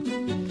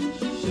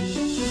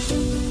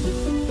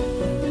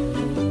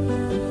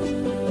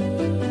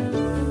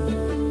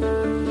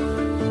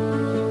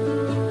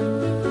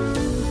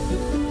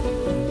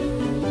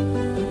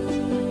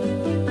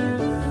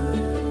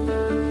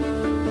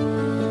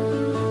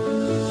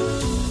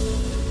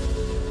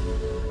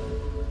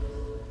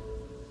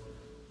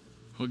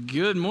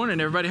Good morning,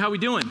 everybody. How we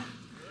doing?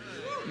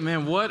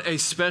 Man, what a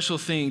special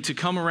thing to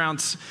come around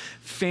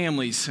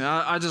families.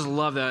 I just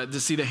love that.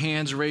 To see the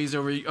hands raised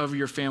over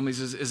your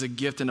families is a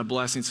gift and a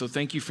blessing. So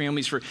thank you,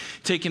 families, for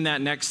taking that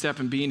next step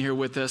and being here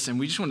with us. And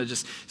we just want to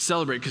just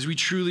celebrate because we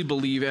truly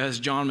believe, as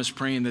John was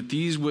praying, that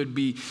these would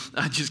be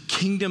just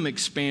kingdom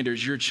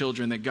expanders, your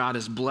children, that God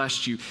has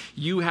blessed you.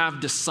 You have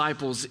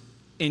disciples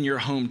in your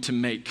home to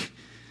make.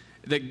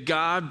 That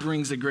God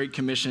brings the Great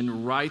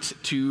Commission right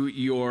to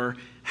your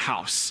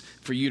house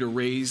for you to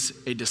raise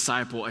a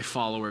disciple, a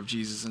follower of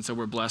Jesus. And so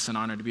we're blessed and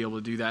honored to be able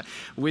to do that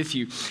with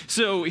you.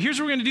 So here's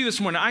what we're going to do this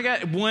morning. I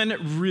got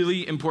one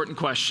really important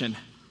question.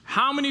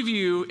 How many of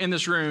you in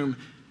this room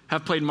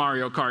have played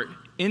Mario Kart?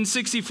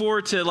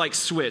 N64 to like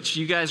Switch.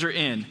 You guys are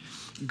in.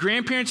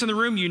 Grandparents in the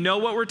room, you know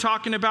what we're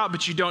talking about,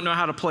 but you don't know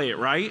how to play it,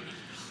 right?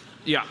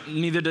 Yeah,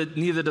 neither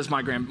does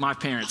my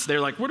parents. They're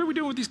like, what are we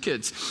doing with these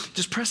kids?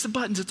 Just press the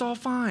buttons, it's all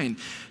fine.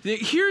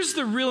 Here's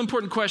the real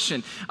important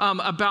question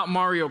about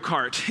Mario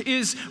Kart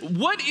is,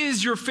 what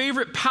is your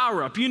favorite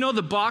power-up? You know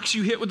the box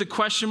you hit with the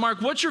question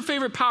mark? What's your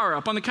favorite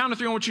power-up? On the count of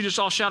three, I want you to just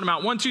all shout them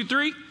out. 1, 2,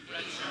 3.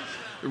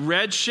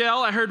 Red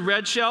shell. I heard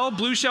red shell.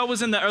 Blue shell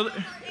was in the early.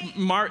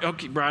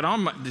 Okay, right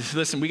on.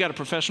 Listen, we got a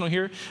professional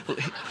here.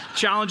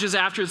 Challenges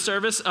after the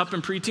service, up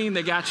in preteen,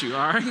 they got you,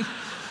 all right?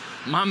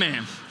 My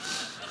man.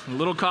 A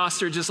little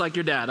coster, just like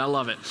your dad. I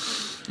love it.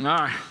 All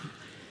right.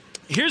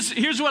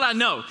 Here's what I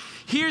know.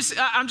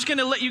 I'm just going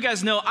to let you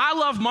guys know. I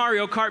love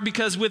Mario Kart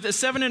because with a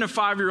 7 and a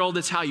 5-year-old,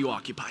 it's how you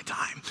occupy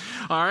time.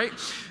 All right.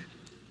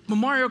 But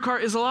Mario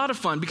Kart is a lot of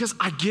fun because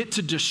I get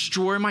to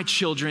destroy my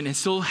children and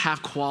still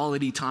have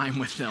quality time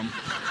with them.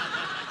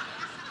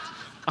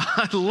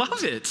 I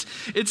love it.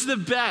 It's the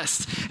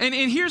best. And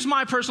here's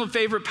my personal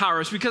favorite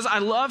power-ups because I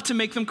love to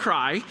make them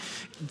cry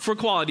for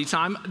quality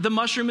time. The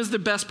mushroom is the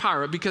best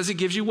power-up because it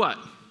gives you what?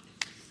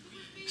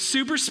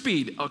 Super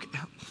speed. Okay.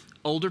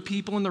 Older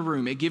people in the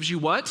room, it gives you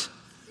what?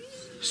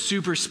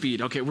 Super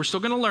speed. Okay, we're still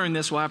going to learn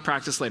this. We'll have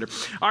practice later.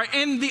 All right,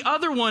 and the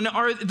other one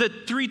are the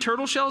 3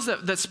 turtle shells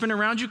that spin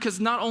around you because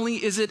not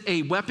only is it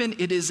a weapon,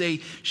 it is a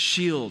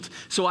shield.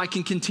 So I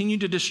can continue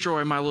to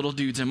destroy my little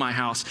dudes in my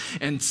house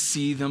and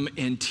see them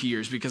in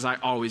tears because I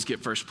always get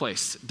first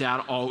place.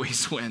 Dad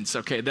always wins.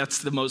 Okay, that's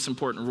the most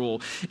important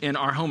rule in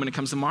our home when it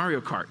comes to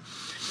Mario Kart.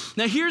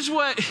 Now, here's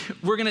what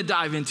we're going to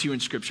dive into in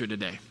Scripture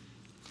today.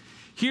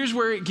 Here's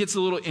where it gets a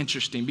little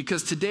interesting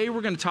because today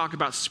we're going to talk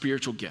about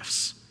spiritual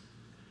gifts.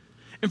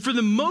 And for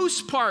the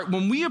most part,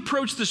 when we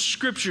approach the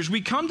Scriptures,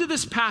 we come to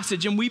this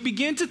passage and we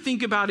begin to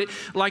think about it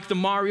like the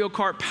Mario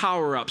Kart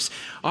power-ups.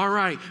 All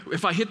right,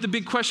 if I hit the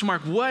big question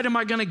mark, what am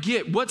I going to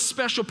get? What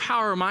special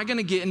power am I going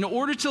to get in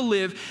order to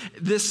live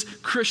this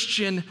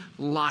Christian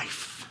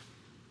life?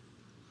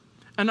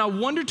 And I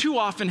wonder too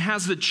often,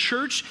 has the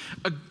church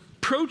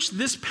approach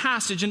this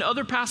passage and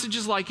other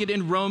passages like it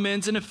in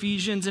Romans and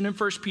Ephesians and in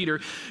 1 Peter,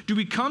 do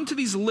we come to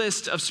these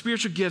lists of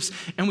spiritual gifts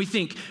and we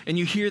think, and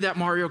you hear that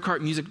Mario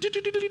Kart music,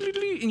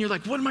 and you're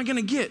like, what am I going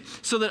to get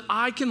so that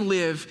I can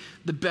live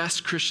the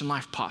best Christian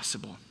life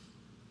possible?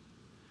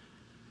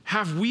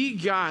 Have we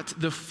got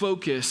the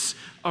focus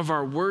of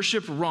our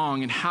worship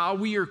wrong and how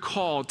we are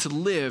called to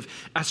live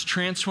as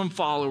transformed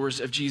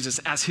followers of Jesus,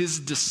 as his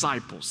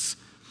disciples?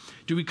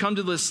 Do we come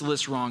to this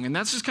list wrong? And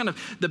that's just kind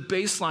of the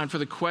baseline for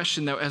the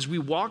question, though, as we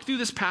walk through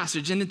this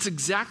passage. And it's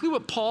exactly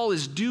what Paul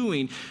is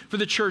doing for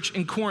the church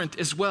in Corinth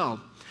as well.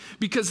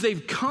 Because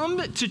they've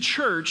come to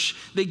church,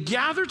 they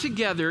gather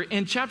together,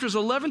 and chapters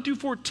 11 through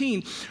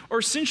 14 are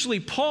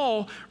essentially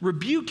Paul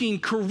rebuking,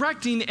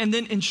 correcting, and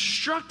then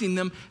instructing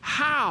them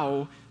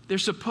how they're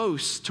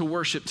supposed to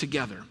worship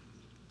together.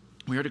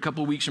 We heard a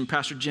couple of weeks from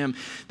Pastor Jim.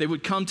 They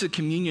would come to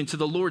communion, to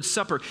the Lord's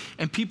Supper,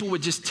 and people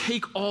would just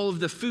take all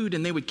of the food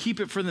and they would keep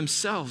it for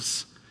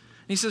themselves.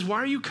 And he says, why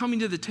are you coming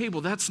to the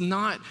table? That's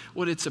not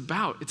what it's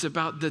about. It's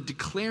about the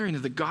declaring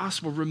of the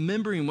gospel,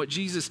 remembering what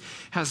Jesus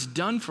has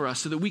done for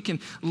us so that we can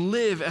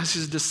live as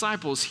his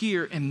disciples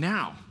here and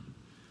now.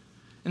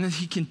 And then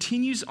he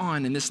continues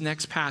on in this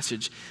next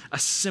passage, a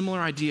similar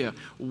idea.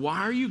 Why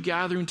are you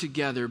gathering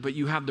together, but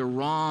you have the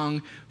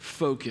wrong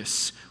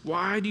focus?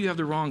 Why do you have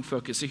the wrong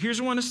focus? So here's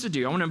what I want us to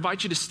do. I want to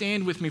invite you to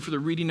stand with me for the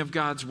reading of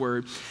God's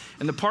word.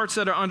 And the parts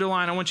that are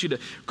underlined, I want you to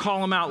call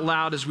them out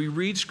loud as we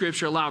read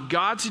Scripture. Allow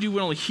God to do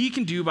what only he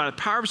can do by the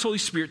power of his Holy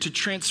Spirit to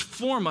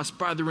transform us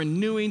by the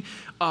renewing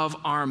of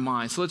our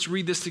minds. So let's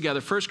read this together.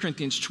 1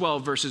 Corinthians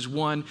 12, verses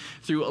 1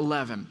 through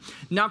 11.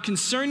 Now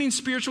concerning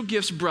spiritual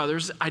gifts,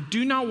 brothers, I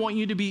do not want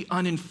you to be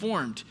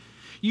uninformed.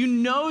 You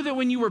know that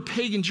when you were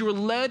pagans, you were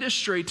led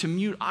astray to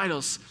mute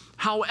idols.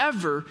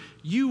 However,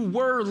 you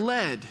were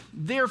led.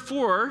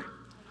 Therefore,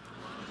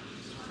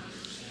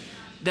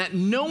 that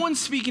no one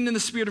speaking in the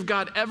Spirit of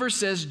God ever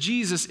says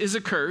Jesus is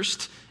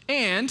accursed,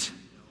 and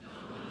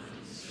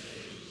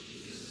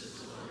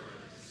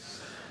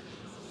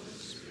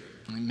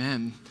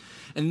amen.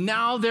 And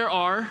now there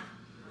are,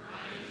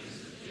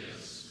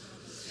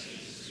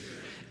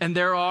 and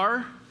there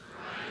are,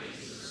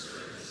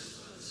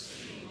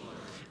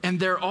 and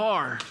there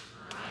are.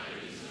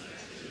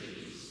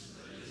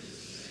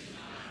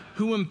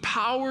 who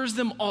empowers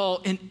them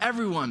all and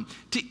everyone.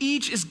 To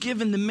each is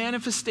given the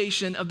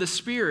manifestation of the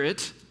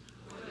Spirit.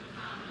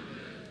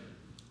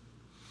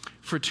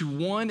 For to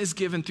one is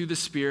given through the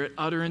Spirit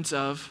utterance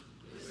of,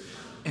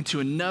 and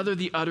to another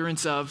the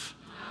utterance of,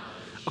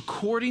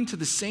 according to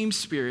the same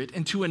Spirit,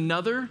 and to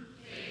another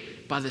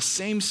by the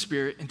same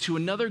Spirit, and to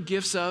another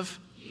gifts of,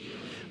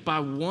 by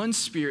one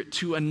Spirit,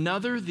 to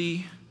another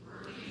the,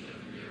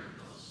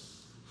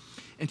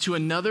 and to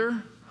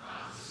another,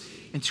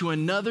 and to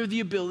another the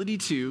ability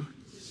to,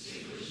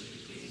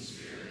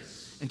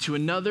 and to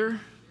another,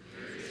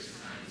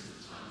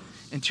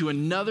 and to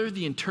another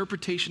the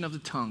interpretation of the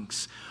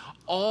tongues.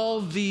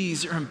 All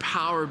these are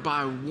empowered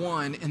by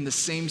one and the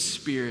same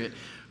Spirit,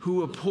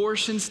 who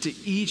apportions to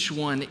each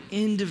one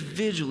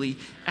individually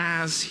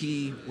as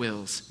he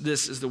wills.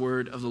 This is the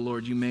word of the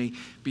Lord. You may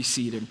be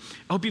seated.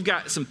 I hope you've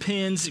got some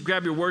pens.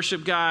 Grab your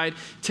worship guide.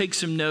 Take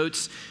some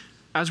notes.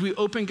 As we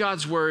open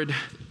God's word,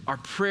 our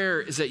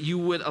prayer is that you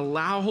would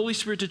allow Holy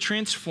Spirit to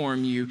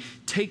transform you.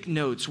 Take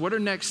notes. What are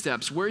next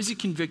steps? Where is he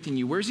convicting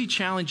you? Where is he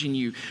challenging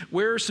you?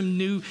 Where are some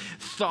new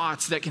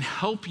thoughts that can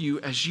help you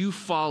as you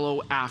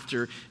follow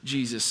after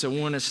Jesus? So I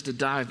want us to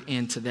dive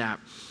into that.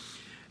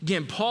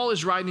 Again, Paul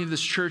is writing to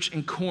this church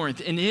in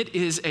Corinth, and it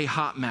is a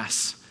hot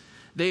mess.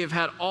 They have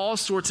had all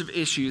sorts of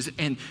issues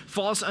and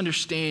false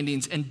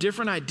understandings, and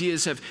different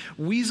ideas have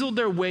weaseled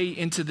their way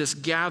into this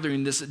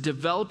gathering, this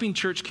developing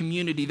church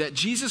community that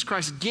Jesus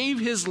Christ gave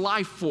his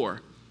life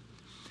for.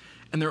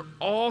 And there are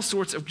all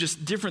sorts of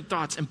just different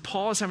thoughts, and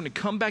Paul is having to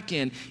come back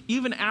in.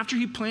 Even after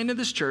he planted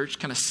this church,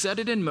 kind of set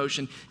it in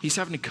motion, he's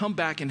having to come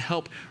back and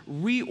help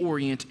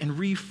reorient and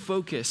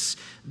refocus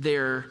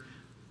their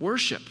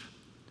worship.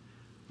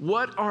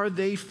 What are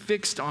they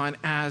fixed on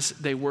as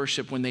they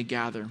worship when they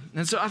gather?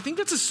 And so I think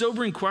that's a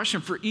sobering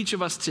question for each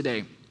of us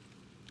today.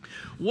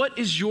 What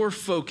is your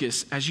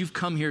focus as you've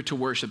come here to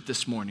worship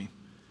this morning?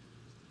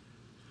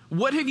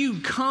 What have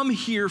you come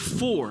here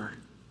for?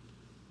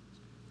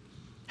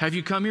 Have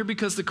you come here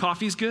because the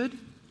coffee's good?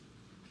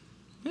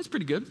 It's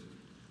pretty good.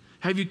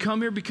 Have you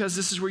come here because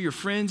this is where your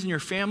friends and your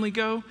family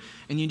go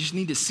and you just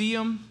need to see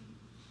them?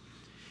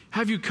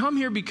 Have you come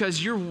here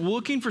because you're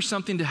looking for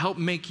something to help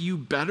make you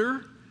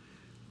better?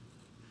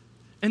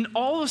 And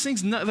all those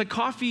things, the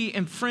coffee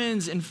and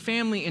friends and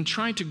family and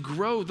trying to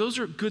grow, those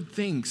are good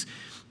things.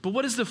 But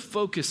what is the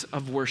focus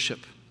of worship?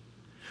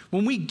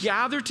 When we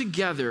gather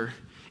together,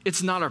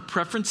 it's not our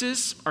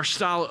preferences, our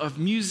style of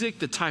music,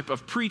 the type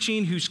of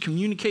preaching, who's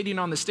communicating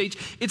on the stage.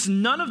 It's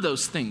none of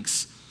those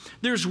things.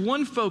 There's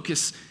one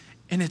focus,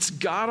 and it's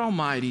God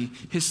Almighty,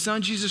 his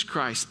Son, Jesus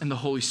Christ, and the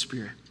Holy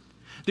Spirit.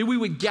 That we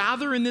would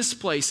gather in this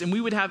place and we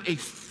would have a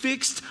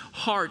fixed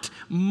heart,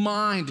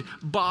 mind,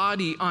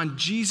 body on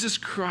Jesus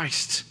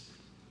Christ,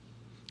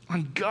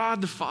 on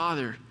God the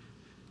Father,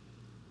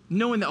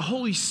 knowing that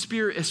Holy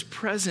Spirit is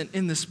present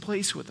in this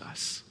place with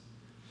us.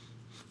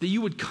 That you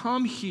would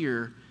come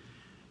here,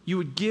 you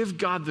would give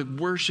God the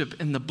worship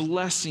and the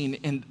blessing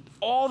and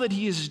all that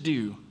he is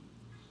due.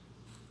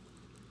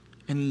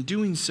 And in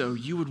doing so,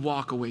 you would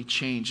walk away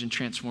changed and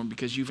transformed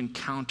because you've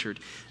encountered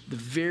the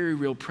very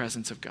real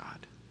presence of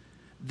God.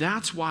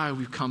 That's why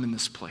we've come in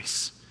this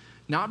place.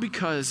 Not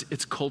because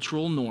it's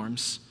cultural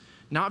norms,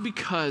 not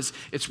because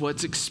it's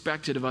what's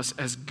expected of us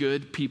as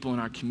good people in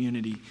our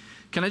community.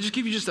 Can I just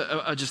give you just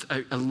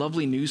a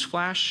lovely news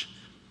flash?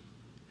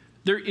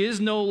 There is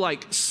no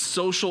like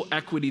social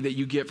equity that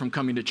you get from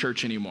coming to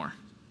church anymore.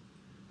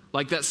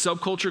 Like that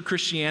subculture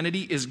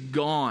Christianity is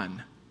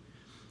gone.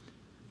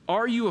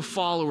 Are you a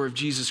follower of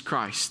Jesus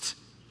Christ?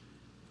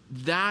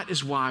 That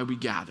is why we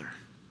gather.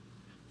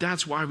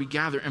 That's why we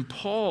gather. And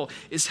Paul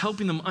is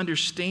helping them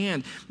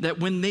understand that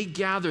when they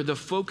gather, the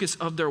focus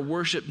of their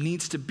worship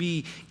needs to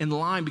be in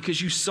line, because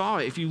you saw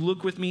it. If you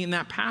look with me in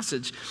that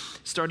passage,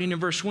 starting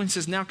in verse 1, it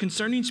says, now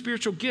concerning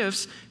spiritual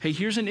gifts, hey,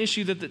 here's an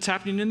issue that's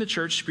happening in the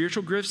church.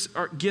 Spiritual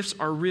gifts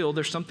are real.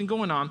 There's something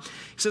going on. He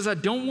says, I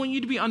don't want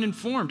you to be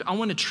uninformed. I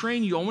want to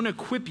train you. I want to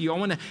equip you. I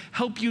want to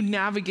help you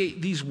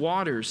navigate these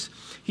waters.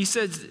 He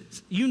says,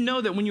 you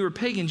know that when you were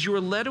pagans, you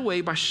were led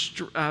away by,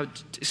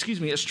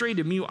 astray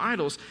to mute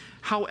idols.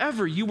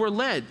 However, you were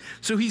led.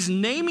 So he's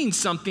naming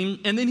something,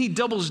 and then he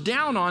doubles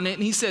down on it,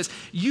 and he says,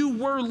 you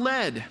were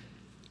led.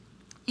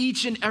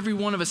 Each and every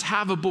one of us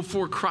have a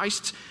before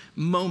Christ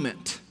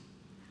moment.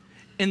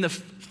 And the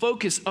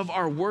focus of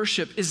our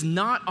worship is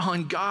not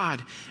on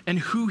God and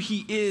who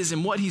he is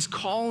and what he's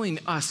calling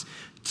us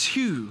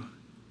to.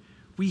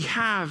 We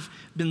have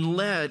been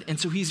led, and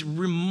so he's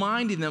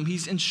reminding them,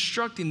 he's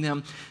instructing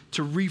them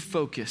to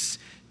refocus,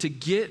 to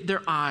get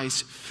their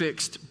eyes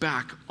fixed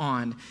back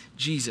on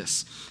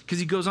Jesus. Because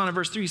he goes on in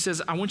verse 3, he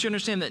says, I want you to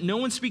understand that no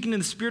one speaking in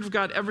the Spirit of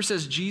God ever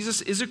says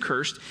Jesus is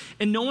accursed,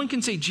 and no one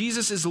can say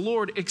Jesus is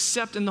Lord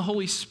except in the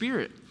Holy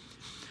Spirit.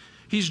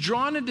 He's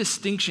drawn a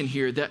distinction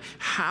here that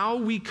how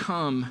we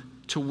come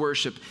to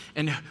worship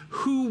and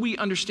who we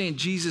understand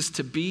Jesus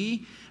to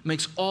be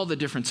makes all the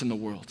difference in the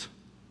world.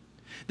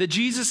 That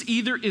Jesus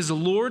either is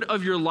Lord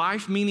of your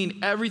life, meaning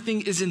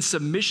everything is in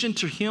submission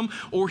to him,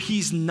 or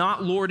he's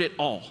not Lord at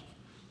all.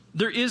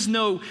 There is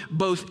no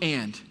both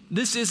and.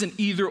 This is an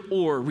either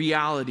or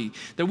reality,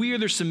 that we are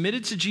either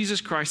submitted to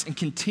Jesus Christ and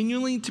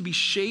continuing to be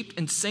shaped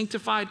and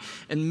sanctified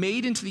and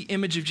made into the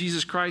image of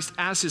Jesus Christ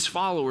as his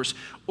followers,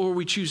 or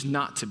we choose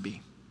not to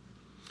be.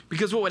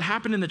 Because what would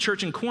happen in the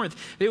church in Corinth,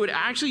 they would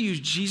actually use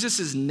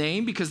Jesus'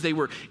 name because they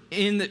were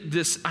in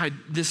this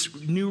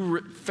new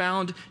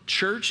found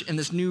church and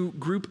this new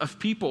group of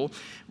people.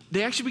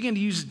 They actually began to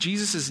use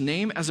Jesus'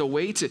 name as a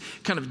way to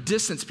kind of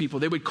distance people.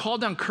 They would call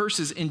down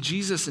curses in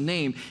Jesus'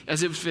 name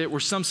as if it were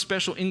some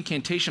special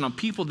incantation on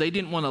people they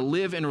didn't want to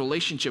live in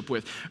relationship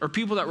with, or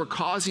people that were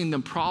causing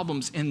them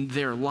problems in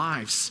their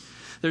lives.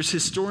 There's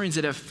historians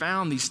that have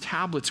found these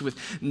tablets with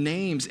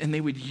names, and they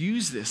would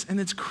use this.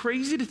 And it's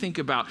crazy to think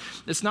about.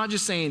 It's not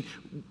just saying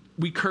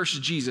we curse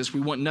Jesus,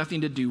 we want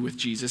nothing to do with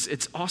Jesus.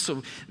 It's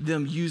also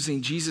them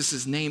using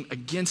Jesus' name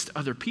against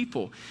other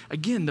people.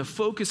 Again, the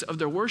focus of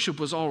their worship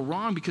was all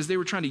wrong because they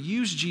were trying to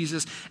use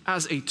Jesus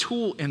as a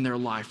tool in their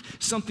life,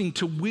 something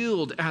to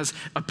wield as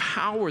a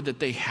power that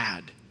they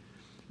had,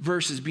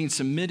 versus being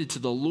submitted to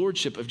the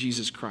lordship of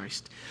Jesus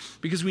Christ.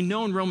 Because we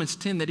know in Romans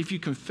 10 that if you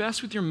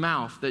confess with your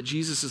mouth that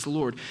Jesus is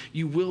Lord,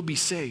 you will be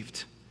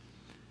saved.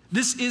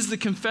 This is the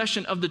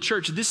confession of the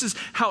church. This is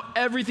how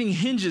everything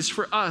hinges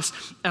for us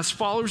as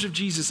followers of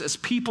Jesus, as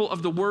people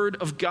of the Word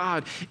of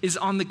God, is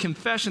on the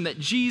confession that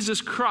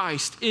Jesus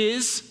Christ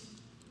is.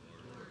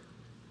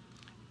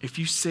 If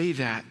you say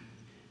that,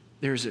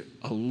 there's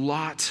a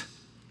lot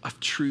of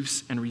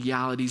truths and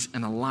realities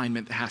and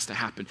alignment that has to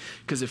happen.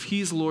 Because if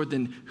he's Lord,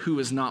 then who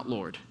is not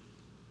Lord?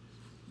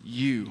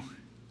 You,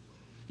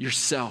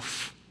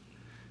 yourself.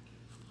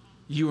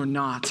 You are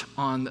not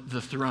on the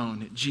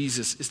throne.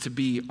 Jesus is to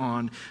be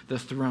on the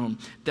throne.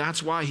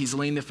 That's why he's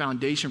laying the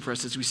foundation for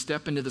us as we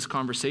step into this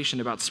conversation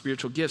about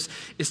spiritual gifts,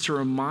 is to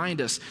remind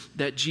us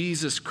that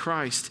Jesus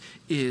Christ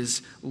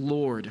is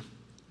Lord.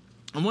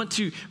 I want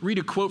to read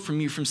a quote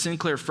from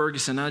Sinclair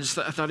Ferguson. I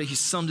thought he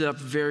summed it up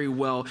very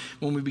well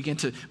when we begin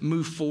to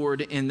move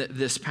forward in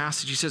this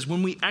passage. He says,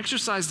 when we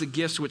exercise the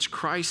gifts which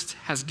Christ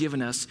has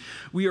given us,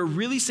 we are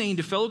really saying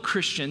to fellow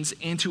Christians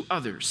and to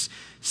others,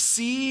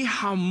 see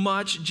how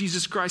much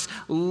Jesus Christ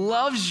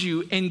loves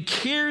you and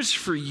cares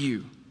for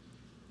you.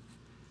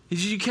 Did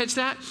you catch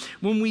that?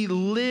 When we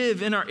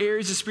live in our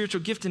areas of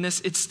spiritual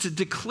giftedness, it's to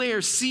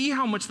declare, see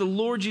how much the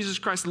Lord Jesus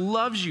Christ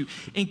loves you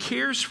and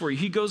cares for you.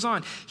 He goes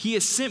on, he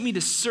has sent me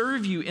to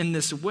serve you in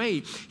this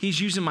way.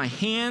 He's using my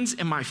hands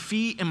and my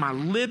feet and my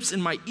lips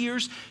and my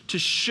ears to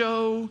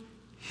show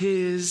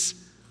his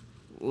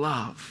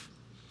love.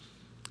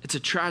 It's a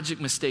tragic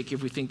mistake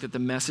if we think that the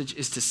message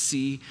is to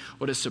see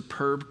what a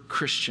superb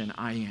Christian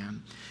I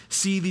am.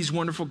 See these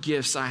wonderful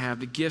gifts I have.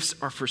 The gifts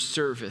are for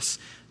service,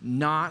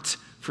 not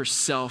for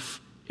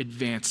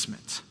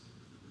self-advancement.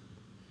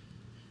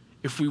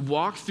 If we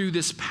walk through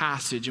this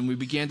passage and we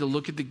began to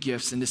look at the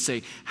gifts and to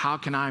say, how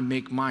can I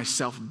make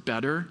myself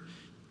better?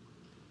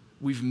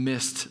 We've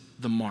missed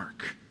the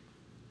mark.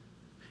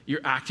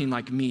 You're acting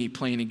like me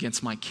playing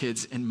against my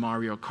kids in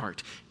Mario Kart,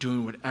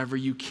 doing whatever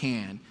you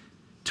can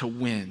to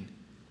win,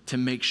 to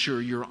make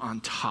sure you're on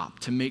top,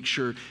 to make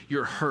sure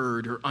you're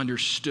heard or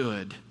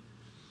understood.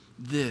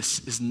 This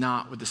is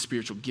not what the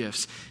spiritual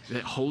gifts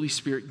that Holy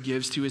Spirit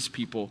gives to his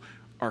people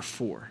are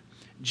for.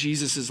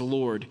 Jesus is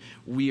Lord,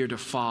 we are to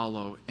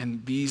follow,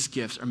 and these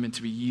gifts are meant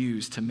to be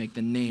used to make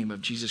the name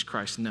of Jesus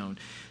Christ known,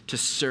 to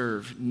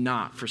serve,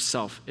 not for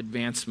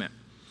self-advancement.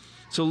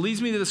 So it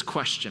leads me to this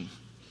question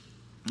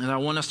that I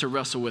want us to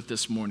wrestle with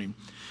this morning.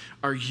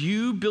 Are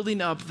you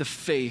building up the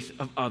faith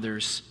of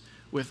others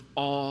with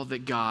all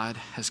that God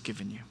has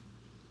given you?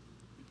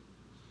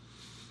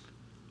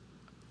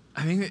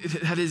 I think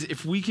that is,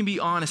 if we can be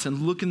honest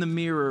and look in the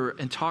mirror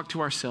and talk to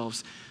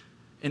ourselves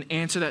and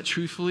answer that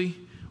truthfully,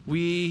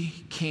 we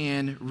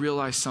can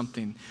realize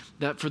something,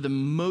 that for the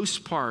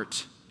most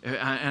part,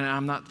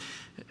 and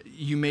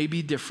you may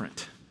be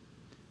different,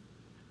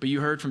 but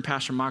you heard from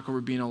Pastor Michael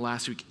Rubino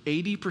last week,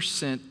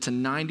 80% to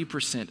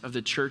 90% of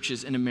the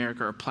churches in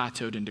America are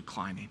plateaued and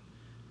declining.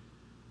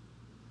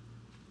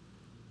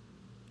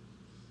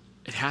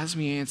 It has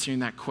me answering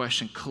that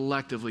question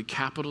collectively,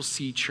 capital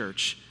C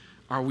church.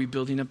 Are we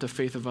building up the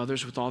faith of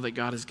others with all that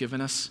God has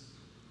given us?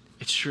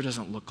 It sure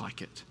doesn't look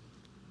like it.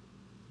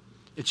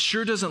 It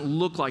sure doesn't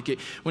look like it.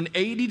 When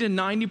 80 to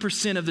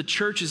 90% of the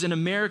churches in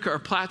America are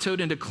plateaued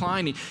and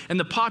declining, and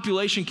the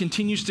population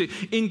continues to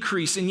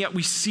increase, and yet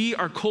we see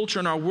our culture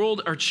and our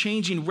world are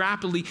changing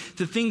rapidly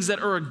to things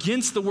that are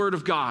against the Word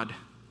of God.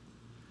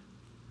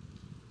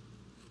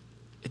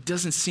 It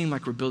doesn't seem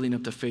like we're building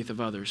up the faith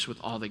of others with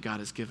all that God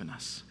has given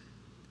us.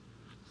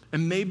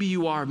 And maybe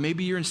you are.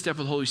 Maybe you're in step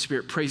with the Holy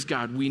Spirit. Praise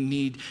God. We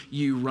need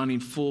you running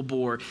full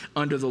bore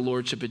under the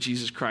lordship of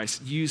Jesus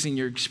Christ, using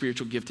your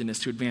spiritual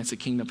giftedness to advance the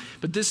kingdom.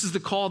 But this is the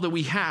call that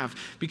we have,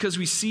 because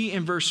we see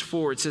in verse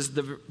 4, it says,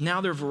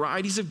 now there are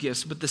varieties of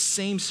gifts, but the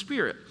same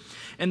Spirit.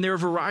 And there are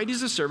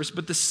varieties of service,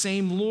 but the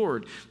same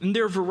Lord. And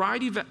there are a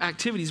variety of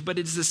activities, but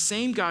it's the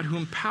same God who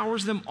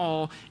empowers them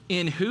all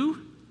in who?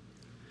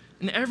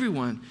 and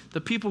everyone, the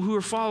people who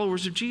are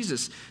followers of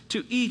Jesus.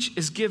 To each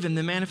is given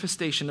the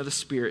manifestation of the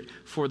Spirit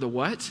for the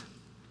what?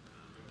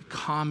 The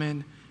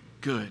common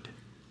good.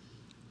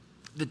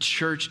 The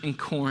church in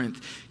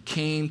Corinth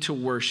came to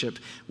worship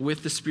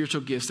with the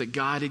spiritual gifts that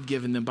God had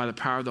given them by the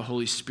power of the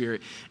Holy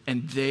Spirit,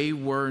 and they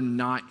were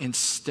not in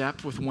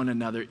step with one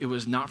another. It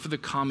was not for the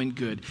common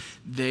good.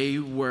 They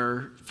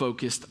were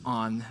focused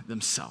on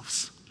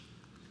themselves.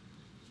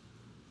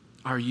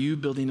 Are you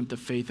building up the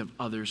faith of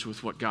others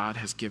with what God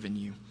has given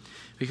you?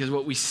 Because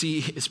what we see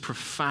is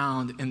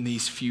profound in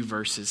these few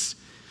verses,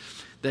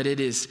 that it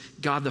is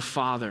God the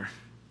Father,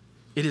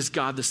 it is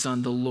God the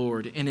Son, the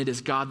Lord, and it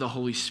is God the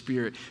Holy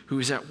Spirit who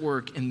is at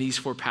work in these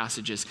four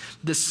passages.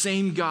 The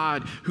same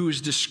God who is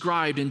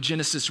described in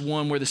Genesis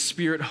 1 where the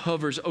Spirit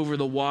hovers over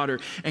the water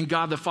and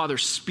God the Father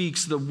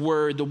speaks the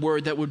word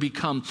that would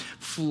become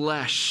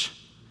flesh.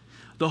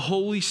 The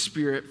Holy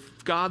Spirit,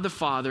 God the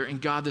Father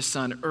and God the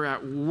Son are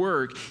at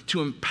work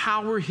to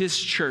empower his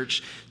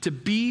church to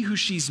be who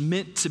she's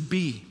meant to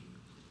be.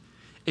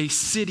 A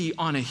city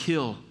on a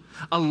hill,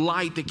 a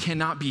light that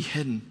cannot be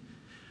hidden.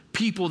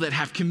 People that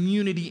have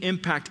community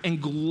impact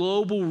and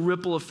global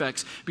ripple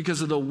effects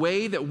because of the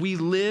way that we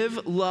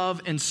live,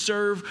 love, and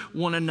serve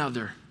one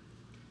another.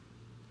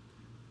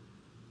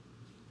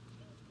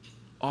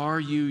 Are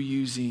you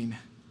using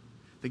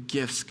the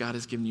gifts God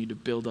has given you to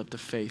build up the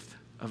faith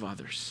of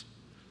others?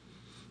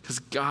 Because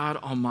God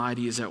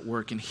Almighty is at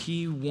work and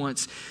he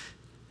wants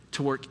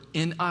to work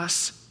in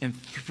us and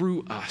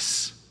through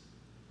us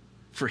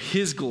for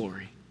his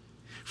glory,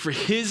 for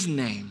his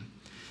name,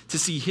 to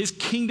see his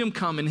kingdom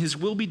come and his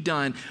will be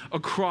done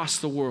across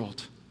the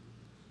world.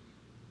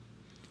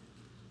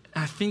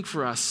 And I think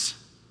for us,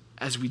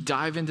 as we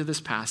dive into this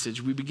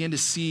passage, we begin to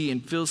see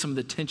and feel some of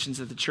the tensions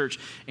that the church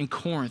in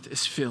Corinth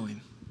is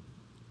feeling.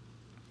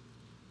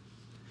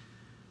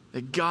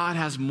 That God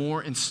has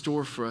more in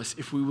store for us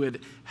if we would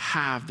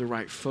have the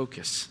right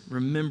focus,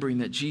 remembering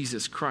that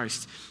Jesus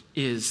Christ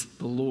is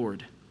the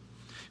Lord.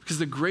 Because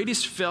the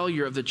greatest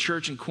failure of the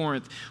church in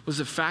Corinth was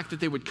the fact that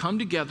they would come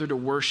together to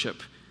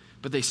worship,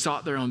 but they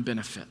sought their own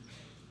benefit.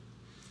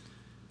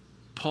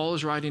 Paul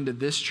is writing to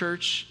this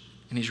church,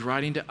 and he's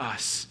writing to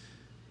us.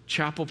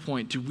 Chapel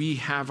Point, do we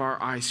have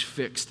our eyes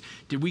fixed?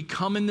 Did we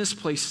come in this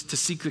place to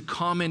seek the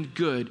common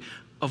good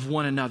of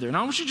one another? And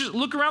I want you to just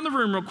look around the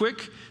room real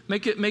quick.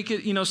 Make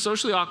it,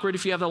 socially awkward.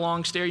 If you have the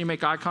long stare, you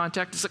make eye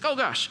contact. It's like, oh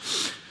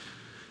gosh.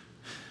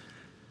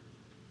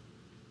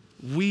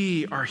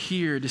 We are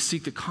here to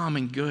seek the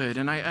common good.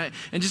 And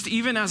and just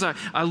even as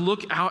I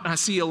look out and I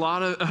see a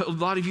lot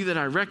of you that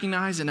I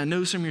recognize and I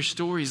know some of your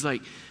stories,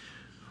 like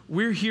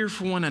we're here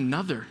for one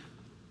another.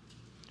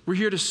 We're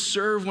here to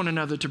serve one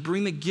another, to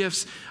bring the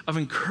gifts of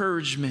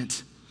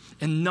encouragement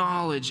and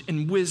knowledge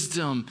and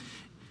wisdom,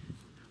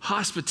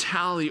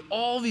 hospitality,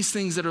 all these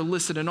things that are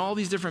listed in all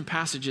these different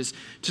passages,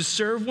 to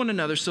serve one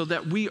another so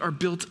that we are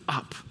built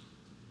up.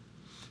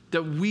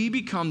 That we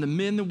become the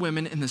men, the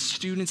women, and the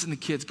students and the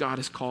kids God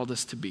has called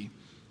us to be.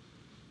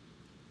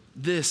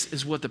 This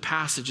is what the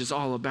passage is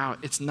all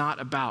about. It's not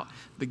about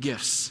the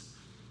gifts.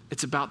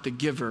 It's about the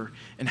giver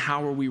and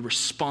how are we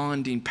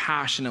responding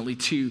passionately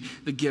to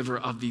the giver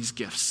of these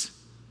gifts.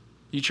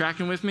 You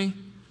tracking with me?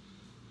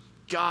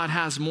 God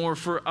has more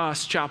for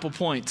us, Chapel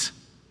Point.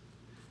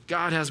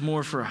 God has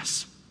more for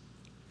us.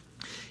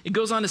 It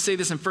goes on to say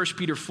this in 1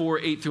 Peter 4,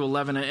 8 through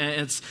 11.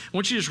 And I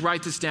want you to just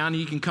write this down and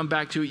you can come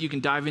back to it. You can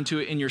dive into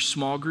it in your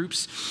small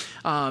groups.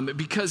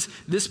 Because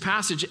this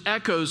passage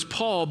echoes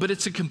Paul, but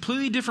it's a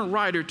completely different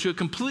writer to a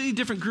completely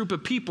different group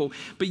of people.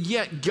 But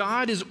yet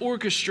God is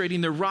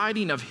orchestrating the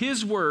writing of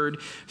his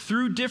word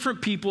through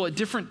different people at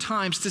different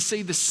times to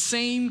say the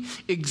same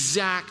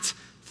exact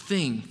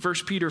thing. 1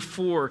 Peter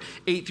 4,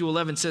 8 through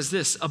 11 says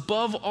this: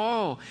 above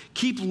all,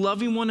 keep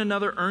loving one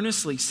another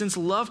earnestly, since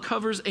love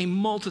covers a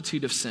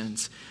multitude of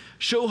sins.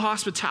 Show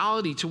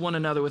hospitality to one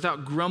another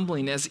without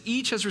grumbling. As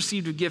each has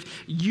received a gift,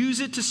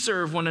 use it to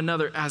serve one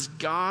another as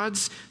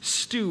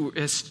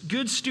as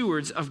good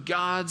stewards of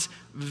God's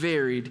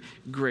varied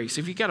grace.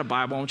 If you got a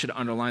Bible, I want you to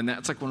underline that.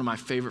 It's like one of my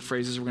favorite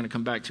phrases. We're going to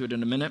come back to it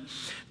in a minute.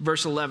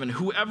 Verse 11,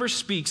 whoever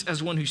speaks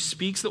as one who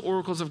speaks the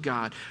oracles of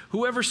God,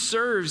 whoever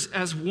serves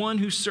as one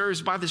who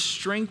serves by the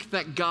strength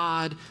that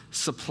God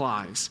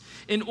supplies,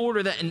 in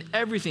order that in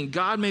everything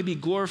God may be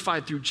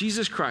glorified through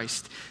Jesus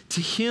Christ.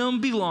 To him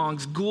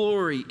belongs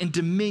glory and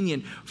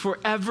dominion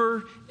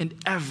forever and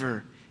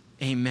ever.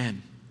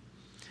 Amen.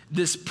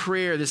 This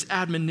prayer, this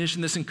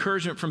admonition, this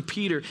encouragement from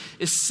Peter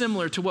is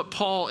similar to what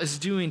Paul is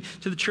doing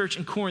to the church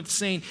in Corinth,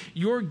 saying,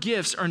 your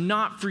gifts are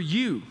not for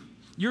you.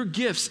 Your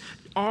gifts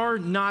are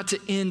not to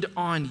end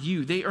on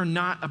you. They are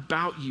not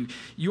about you.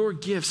 Your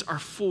gifts are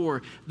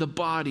for the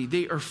body.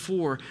 They are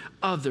for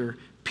other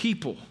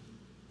people.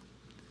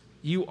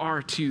 You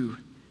are to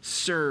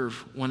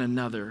serve one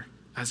another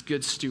as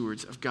good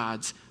stewards of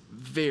God's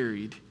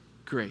varied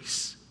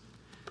grace.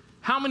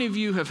 How many of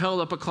you have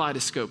held up a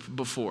kaleidoscope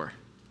before?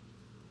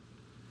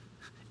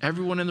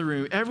 Everyone in the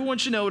room, everyone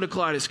should know what a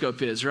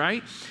kaleidoscope is,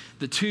 right?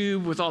 The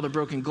tube with all the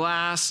broken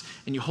glass,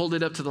 and you hold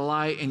it up to the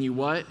light, and you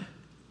what?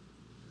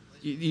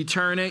 You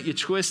turn it, you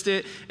twist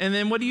it, and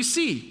then what do you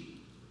see?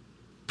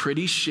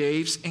 Pretty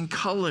shapes and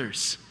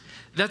colors.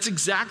 That's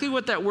exactly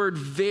what that word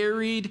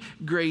varied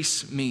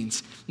grace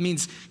means. It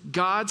means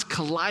God's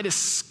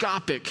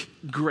kaleidoscopic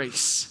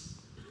grace.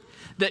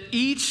 That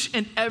each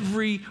and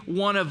every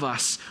one of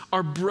us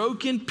are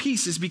broken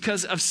pieces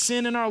because of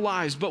sin in our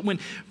lives. But when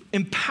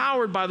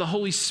empowered by the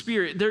Holy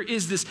Spirit, there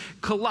is this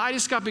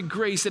kaleidoscopic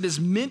grace that is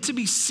meant to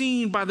be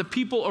seen by the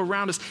people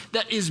around us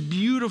that is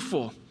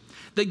beautiful,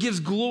 that gives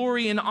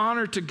glory and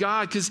honor to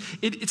God because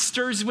it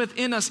stirs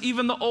within us,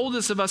 even the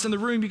oldest of us in the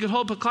room. You could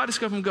hold up a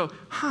kaleidoscope and go,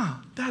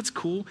 that's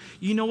cool.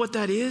 You know what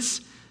that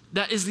is?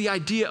 That is the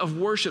idea of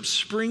worship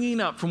springing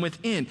up from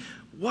within.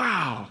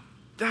 Wow,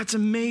 that's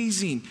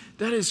amazing.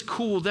 That is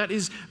cool. That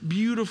is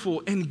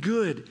beautiful and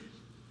good.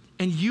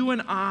 And you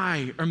and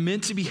I are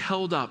meant to be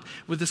held up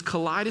with this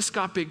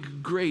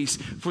kaleidoscopic grace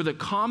for the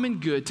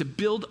common good to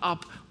build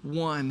up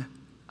one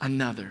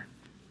another.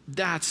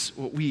 That's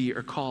what we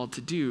are called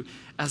to do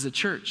as a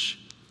church.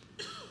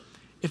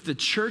 If the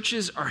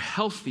churches are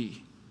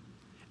healthy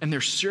and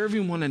they're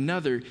serving one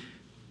another,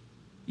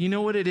 you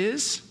know what it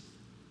is?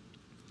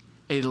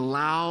 A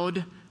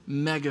loud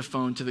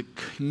megaphone to the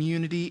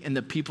community and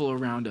the people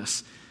around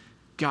us.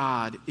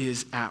 God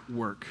is at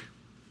work.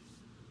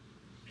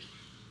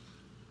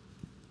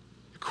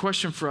 A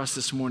question for us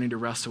this morning to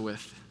wrestle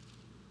with.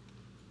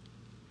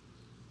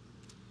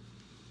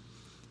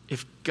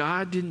 If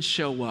God didn't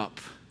show up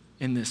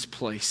in this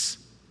place,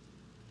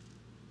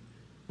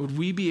 would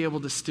we be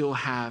able to still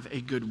have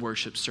a good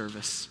worship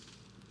service?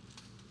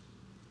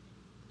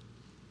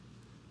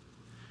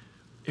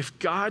 If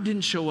God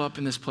didn't show up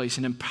in this place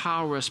and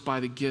empower us by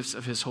the gifts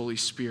of his Holy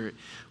Spirit,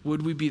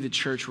 would we be the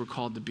church we're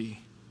called to be?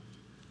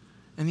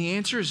 And the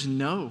answer is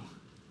no.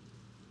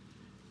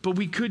 But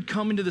we could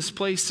come into this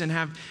place and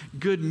have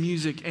good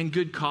music and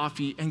good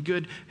coffee and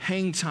good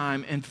hang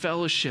time and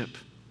fellowship.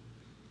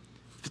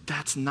 But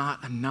that's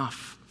not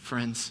enough,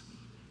 friends.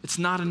 It's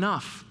not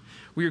enough.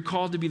 We are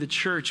called to be the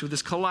church with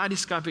this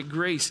kaleidoscopic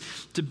grace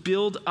to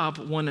build up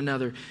one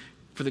another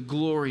for the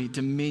glory,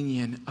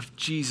 dominion of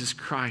Jesus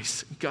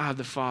Christ, God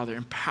the Father,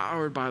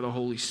 empowered by the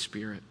Holy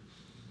Spirit.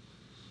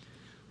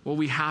 What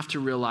we have to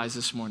realize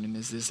this morning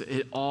is this: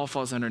 it all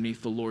falls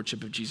underneath the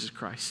lordship of Jesus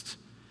Christ.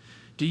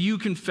 Do you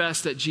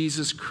confess that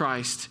Jesus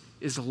Christ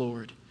is the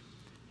Lord?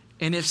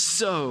 And if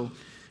so,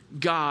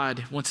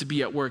 God wants to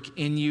be at work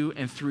in you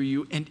and through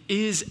you, and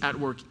is at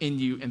work in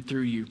you and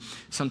through you.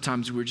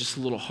 Sometimes we're just a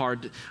little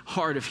hard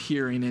of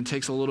hearing, and it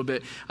takes a little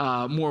bit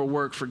more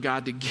work for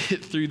God to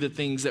get through the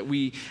things that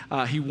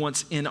he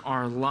wants in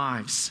our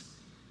lives.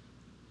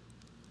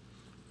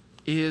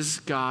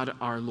 Is God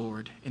our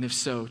Lord? And if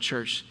so,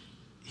 church,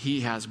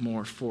 he has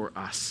more for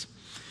us.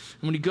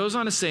 And when he goes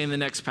on to say in the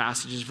next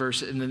passages,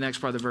 in the next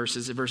part of the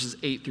verses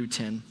 8 through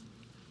 10,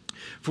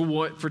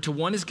 For to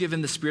one is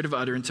given the spirit of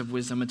utterance of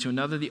wisdom, and to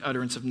another the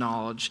utterance of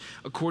knowledge,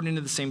 according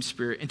to the same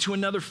Spirit, and to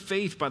another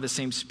faith by the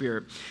same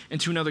Spirit, and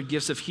to another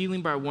gifts of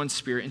healing by one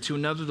Spirit, and to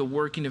another the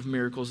working of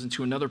miracles, and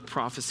to another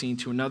prophecy, and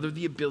to another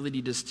the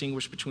ability to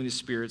distinguish between the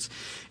spirits,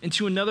 and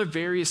to another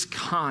various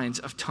kinds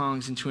of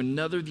tongues, and to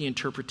another the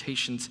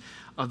interpretations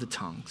of the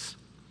tongues.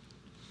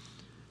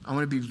 I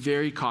want to be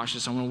very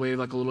cautious. I want to wave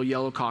like a little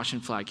yellow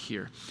caution flag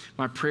here.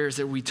 My prayer is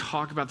that we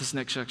talk about this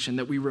next section,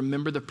 that we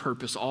remember the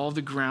purpose, all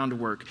the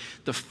groundwork,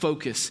 the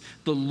focus,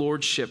 the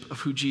lordship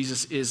of who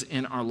Jesus is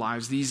in our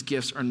lives. These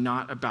gifts are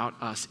not about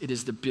us. It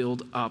is to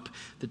build up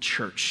the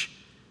church.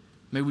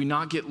 May we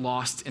not get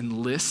lost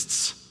in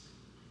lists.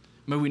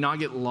 May we not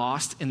get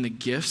lost in the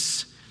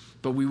gifts,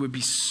 but we would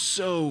be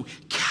so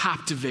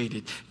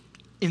captivated,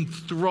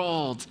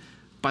 enthralled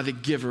by the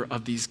giver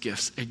of these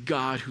gifts, a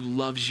God who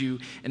loves you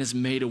and has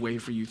made a way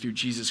for you through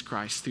Jesus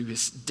Christ, through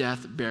his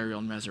death, burial,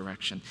 and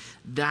resurrection.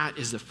 That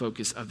is the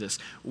focus of this.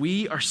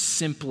 We are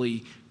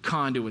simply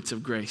conduits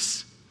of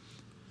grace.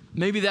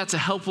 Maybe that's a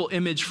helpful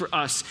image for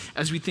us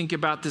as we think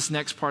about this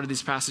next part of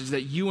this passage,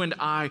 that you and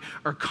I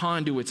are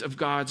conduits of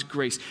God's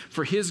grace,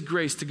 for his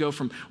grace to go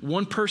from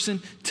one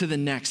person to the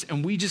next.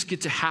 And we just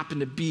get to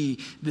happen to be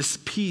this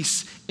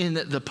piece in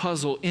the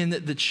puzzle, in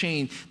the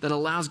chain that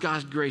allows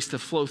God's grace to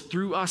flow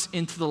through us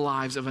into the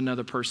lives of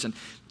another person.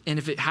 And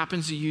if it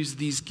happens to use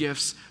these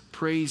gifts,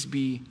 praise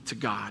be to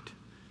God.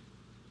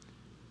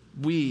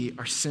 We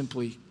are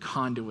simply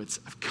conduits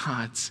of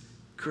God's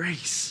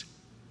grace.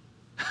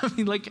 I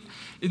mean,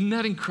 isn't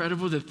that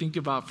incredible to think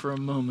about for a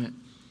moment?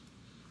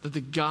 That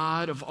the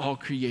God of all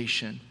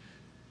creation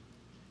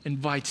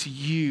invites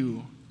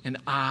you and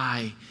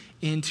I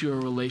into a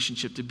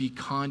relationship to be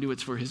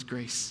conduits for his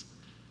grace.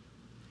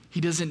 He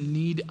doesn't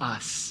need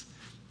us,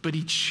 but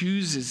he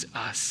chooses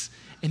us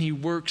and he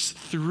works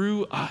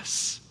through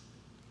us.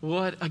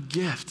 What a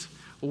gift.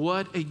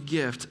 What a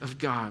gift of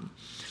God.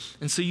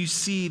 And so you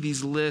see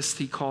these lists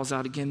he calls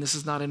out. Again, this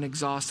is not an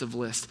exhaustive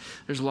list.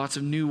 There's lots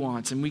of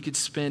nuance, and we could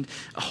spend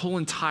a whole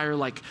entire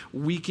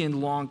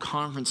weekend-long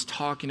conference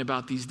talking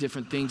about these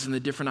different things and the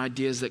different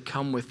ideas that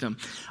come with them.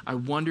 I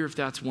wonder if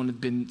that's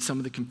been some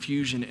of the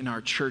confusion in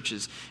our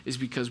churches, is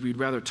because we'd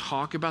rather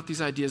talk about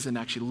these ideas than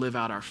actually live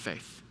out our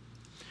faith.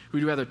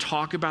 who'd rather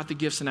talk about the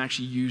gifts and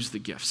actually use the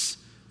gifts.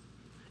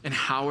 And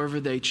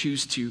however they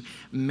choose to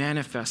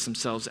manifest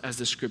themselves, as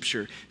the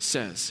scripture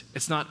says.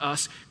 It's not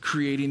us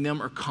creating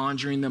them or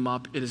conjuring them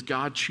up. It is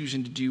God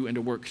choosing to do and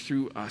to work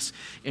through us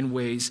in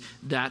ways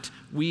that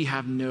we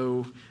have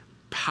no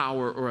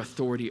power or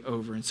authority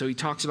over. And so he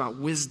talks about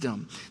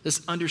wisdom,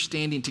 this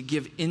understanding to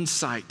give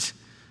insight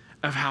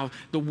of how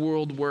the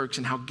world works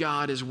and how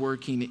God is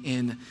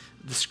working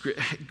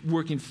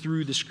working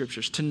through the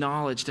scriptures, to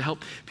knowledge, to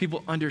help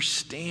people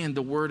understand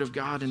the word of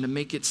God and to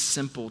make it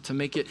simple, to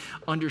make it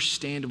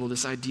understandable,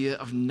 this idea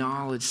of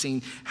knowledge,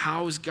 seeing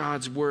how is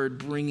God's word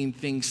bringing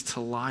things to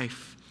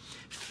life.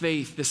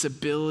 Faith, this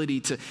ability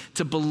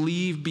to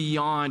believe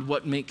beyond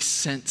what makes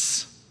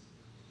sense.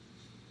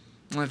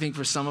 And I think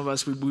for some of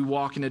us, we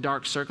walk into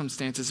dark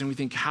circumstances and we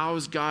think, how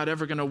is God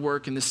ever going to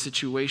work in this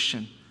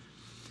situation?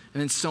 And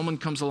then someone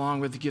comes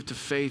along with the gift of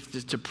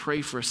faith to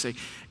pray for us, say,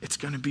 it's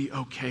going to be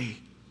okay.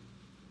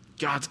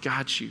 God's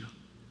got you.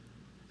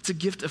 It's a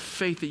gift of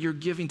faith that you're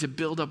giving to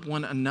build up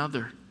one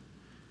another.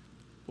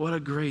 What a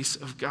grace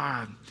of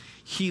God.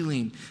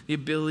 Healing, the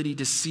ability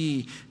to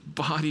see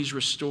bodies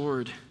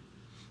restored,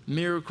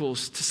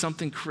 miracles, to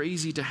something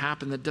crazy to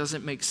happen that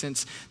doesn't make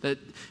sense, that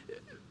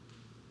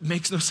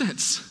makes no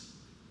sense.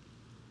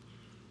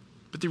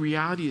 But the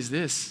reality is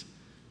this: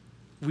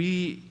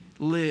 we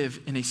live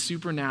in a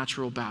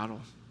supernatural battle.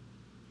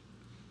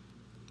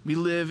 We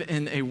live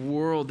in a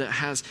world that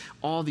has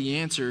all the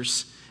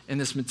answers in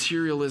this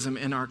materialism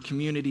in our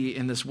community,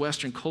 in this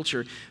Western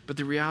culture. But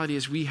the reality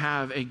is we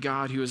have a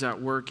God who is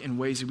at work in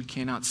ways that we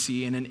cannot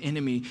see, and an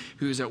enemy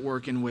who is at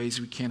work in ways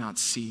we cannot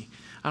see.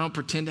 I don't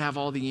pretend to have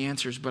all the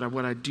answers, but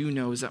what I do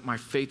know is that my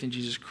faith in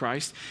Jesus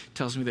Christ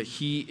tells me that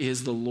he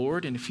is the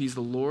Lord. And if he's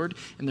the Lord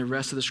and the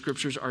rest of the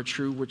scriptures are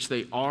true, which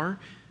they are,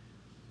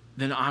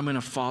 then I'm going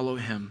to follow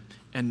him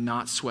and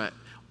not sweat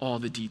all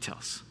the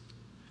details.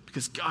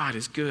 Because God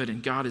is good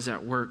and God is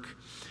at work.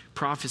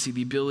 Prophecy,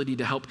 the ability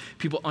to help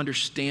people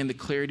understand the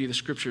clarity of the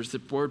scriptures.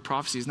 The word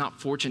prophecy is not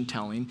fortune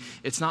telling.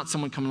 It's not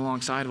someone coming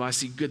alongside of, I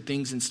see good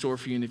things in store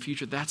for you in the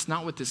future. That's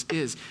not what this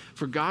is.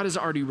 For God has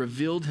already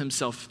revealed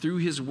himself through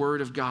his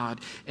word of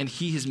God, and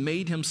he has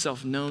made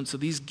himself known. So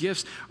these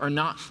gifts are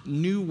not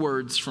new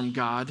words from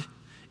God.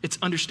 It's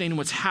understanding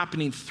what's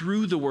happening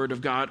through the word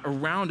of God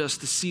around us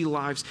to see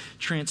lives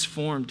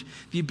transformed.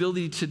 The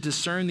ability to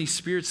discern these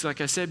spirits,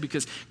 like I said,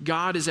 because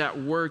God is at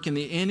work and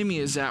the enemy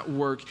is at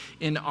work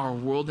in our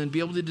world, and be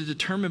able to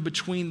determine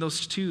between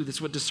those two. That's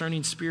what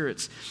discerning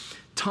spirits.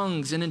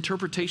 Tongues and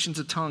interpretations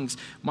of tongues.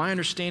 My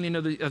understanding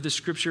of the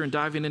scripture and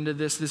diving into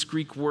this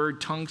Greek word,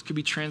 tongues, could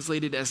be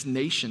translated as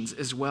nations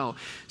as well.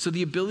 So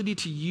the ability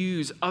to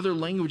use other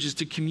languages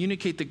to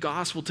communicate the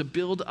gospel, to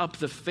build up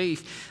the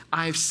faith.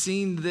 I've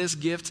seen this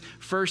gift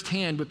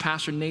firsthand with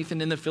Pastor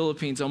Nathan in the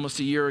Philippines almost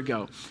a year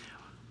ago.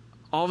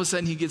 All of a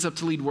sudden he gets up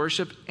to lead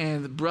worship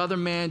and the brother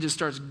man just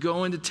starts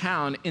going to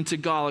town in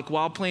Tagalog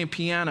while playing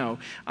piano.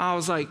 I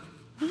was like,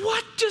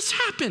 what just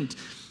happened?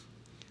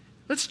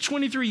 That's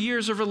 23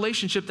 years of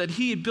relationship that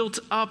he had built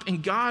up,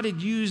 and God had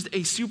used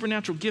a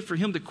supernatural gift for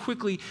him to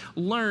quickly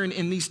learn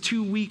in these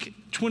 2-week,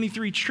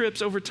 23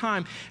 trips over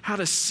time how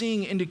to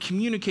sing and to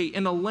communicate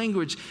in a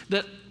language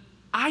that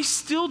I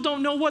still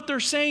don't know what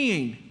they're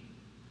saying.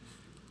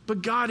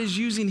 But God is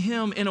using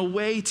him in a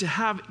way to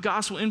have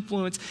gospel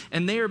influence,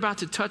 and they are about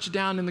to touch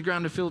down in the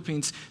ground of the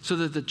Philippines so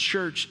that the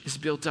church is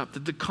built up,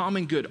 that the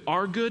common good,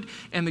 our good,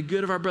 and the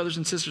good of our brothers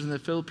and sisters in the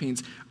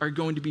Philippines are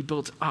going to be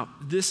built up.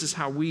 This is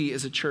how we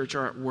as a church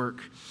are at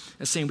work.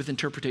 The same with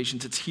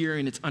interpretations. It's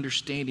hearing, it's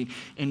understanding,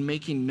 and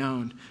making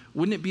known.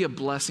 Wouldn't it be a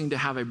blessing to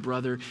have a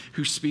brother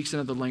who speaks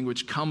another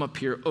language come up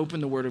here,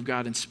 open the word of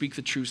God, and speak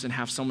the truth, and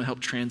have someone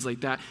help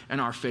translate that, and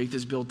our faith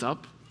is built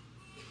up?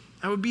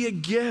 That would be a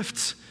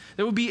gift.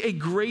 That would be a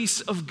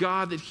grace of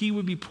God that he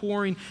would be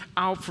pouring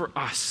out for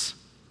us.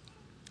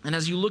 And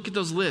as you look at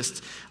those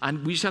lists,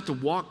 we just have to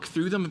walk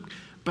through them,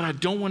 but I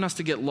don't want us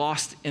to get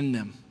lost in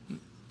them.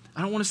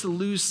 I don't want us to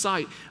lose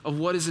sight of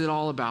what is it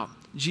all about,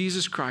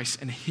 Jesus Christ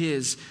and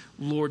his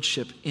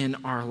lordship in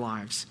our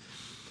lives.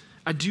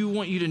 I do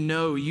want you to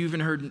know, you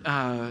even heard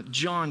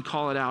John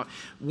call it out,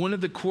 one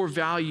of the core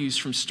values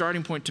from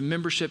starting point to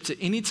membership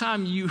to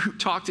anytime you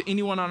talk to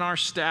anyone on our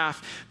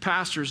staff,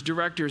 pastors,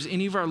 directors,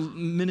 any of our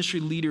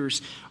ministry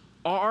leaders,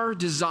 our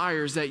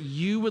desires that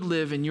you would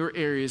live in your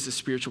areas of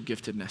spiritual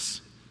giftedness.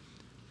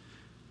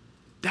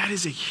 That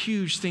is a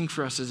huge thing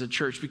for us as a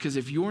church, because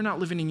if you're not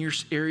living in your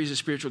areas of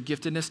spiritual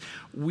giftedness,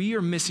 we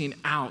are missing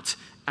out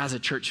as a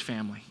church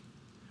family.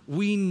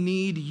 We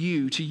need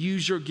you to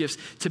use your gifts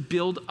to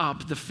build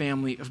up the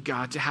family of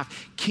God, to have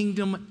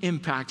kingdom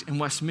impact in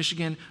West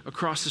Michigan,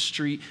 across the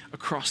street,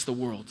 across the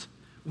world.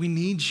 We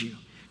need you.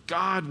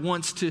 God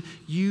wants to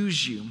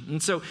use you.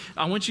 And so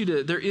I want you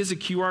to, there is a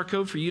QR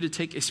code for you to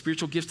take a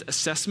spiritual gift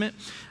assessment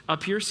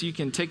up here. So you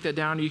can take that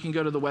down. You can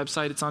go to the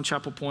website. It's on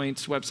Chapel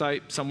Pointe's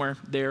website somewhere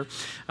there.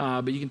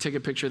 But you can take a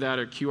picture of that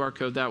or QR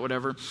code that,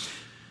 whatever.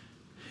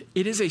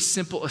 It is a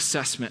simple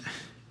assessment.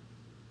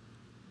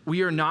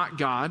 We are not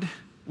God.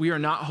 We are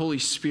not Holy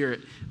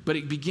Spirit, but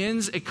it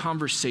begins a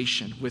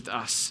conversation with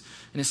us.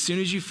 And as soon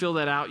as you fill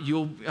that out,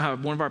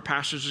 one of our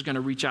pastors is going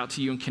to reach out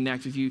to you and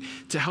connect with you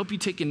to help you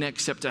take a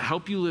next step, to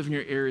help you live in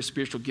your area of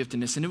spiritual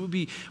giftedness. And it would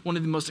be one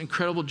of the most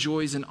incredible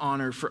joys and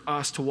honor for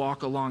us to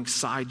walk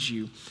alongside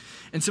you.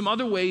 And some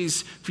other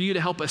ways for you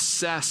to help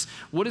assess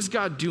what is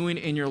God doing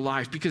in your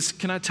life. Because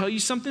can I tell you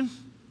something?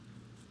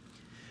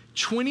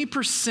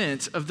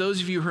 20% of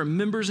those of you who are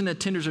members and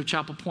attenders of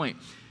Chapel Pointe,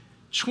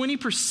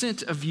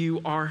 20% of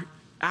you are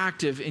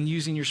active in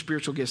using your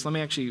spiritual gifts. Let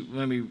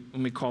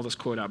me call this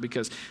quote out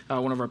because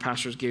one of our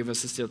pastors gave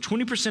us this deal.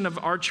 20% of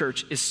our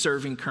church is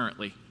serving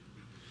currently,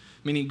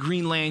 meaning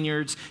green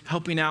lanyards,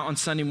 helping out on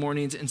Sunday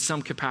mornings in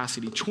some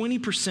capacity.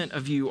 20%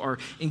 of you are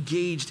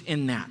engaged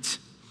in that,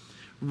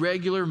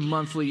 regular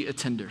monthly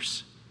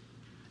attenders.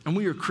 And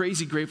we are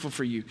crazy grateful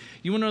for you.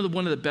 You want to know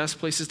one of the best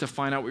places to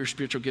find out what your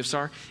spiritual gifts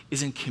are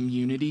is in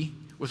community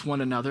with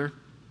one another.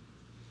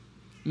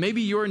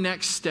 Maybe your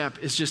next step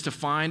is just to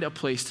find a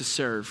place to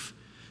serve,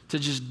 to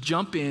just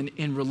jump in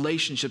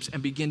relationships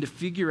and begin to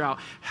figure out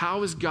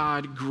how is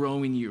God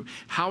growing you?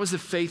 How is the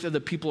faith of the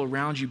people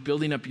around you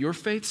building up your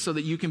faith so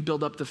that you can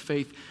build up the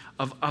faith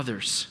of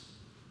others?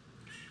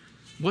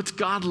 What's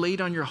God laid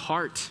on your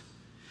heart?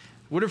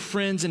 What are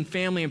friends and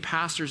family and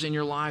pastors in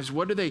your lives?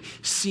 What are they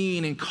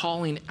seeing and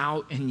calling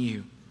out in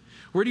you?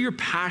 Where do your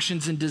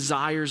passions and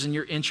desires and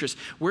your interests,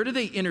 where do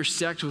they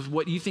intersect with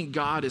what you think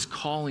God is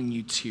calling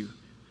you to?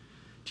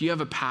 Do you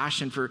have a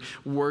passion for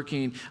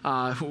working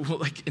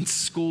like in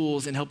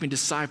schools and helping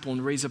disciple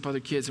and raise up other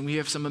kids? And we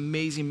have some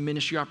amazing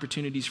ministry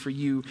opportunities for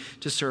you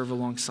to serve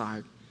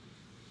alongside.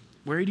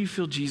 Where do you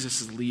feel Jesus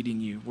is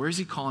leading you? Where is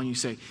he calling you?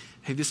 Say,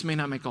 hey, this may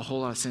not make a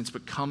whole lot of sense,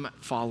 but come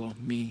follow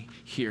me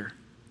here.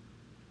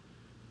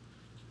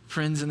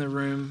 Friends in the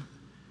room,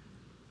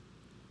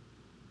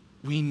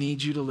 we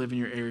need you to live in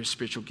your area of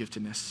spiritual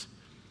giftedness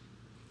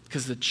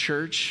because the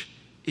church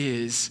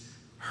is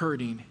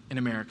hurting in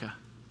America.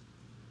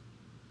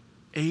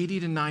 80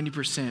 to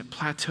 90%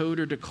 plateaued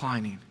or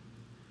declining.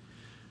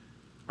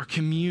 Our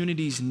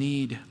communities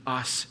need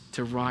us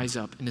to rise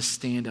up and to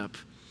stand up.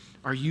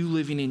 Are you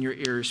living in your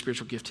area of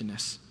spiritual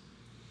giftedness?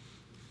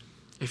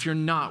 If you're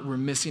not, we're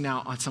missing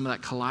out on some of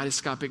that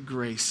kaleidoscopic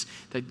grace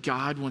that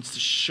God wants to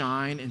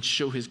shine and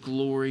show his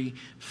glory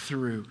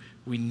through.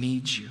 We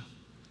need you.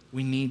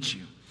 We need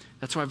you.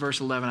 That's why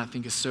verse 11 I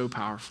think is so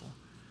powerful.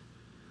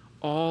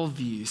 All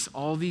these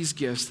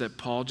gifts that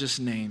Paul just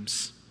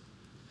names,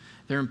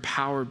 they're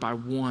empowered by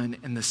one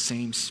and the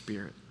same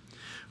Spirit,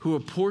 who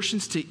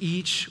apportions to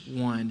each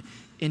one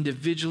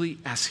individually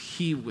as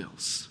he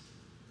wills.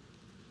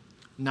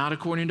 Not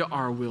according to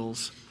our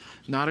wills,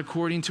 not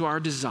according to our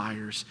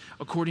desires,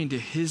 according to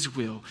his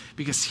will,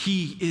 because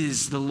he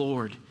is the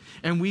Lord,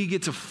 and we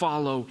get to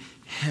follow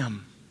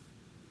him.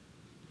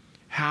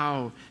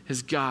 How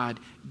has God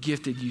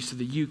gifted you so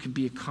that you can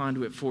be a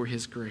conduit for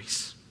his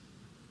grace?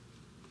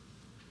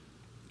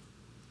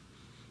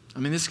 I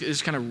mean,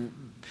 this kind of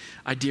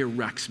idea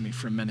wrecks me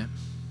for a minute.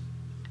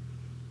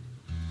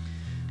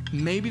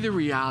 Maybe the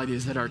reality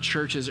is that our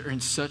churches are in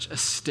such a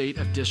state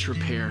of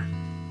disrepair.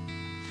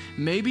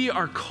 Maybe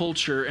our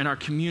culture and our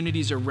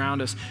communities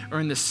around us are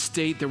in the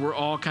state that we're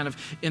all kind of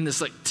in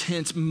this like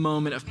tense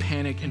moment of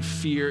panic and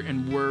fear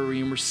and worry,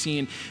 and we're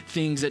seeing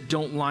things that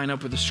don't line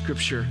up with the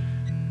scripture.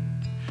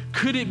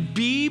 Could it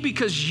be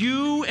because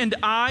you and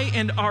I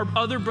and our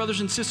other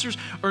brothers and sisters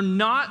are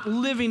not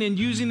living and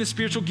using the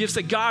spiritual gifts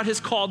that God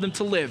has called them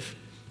to live?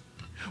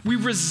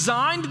 We've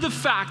resigned to the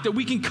fact that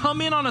we can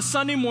come in on a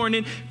Sunday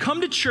morning,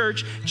 come to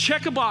church,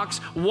 check a box,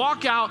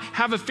 walk out,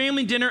 have a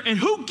family dinner, and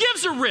who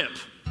gives a rip?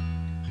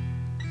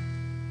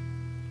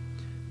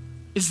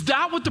 Is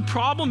that what the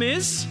problem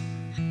is?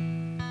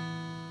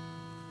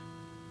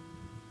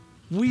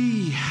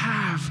 We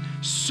have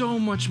so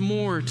much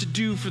more to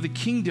do for the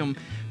kingdom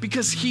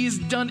because he has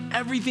done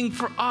everything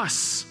for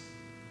us.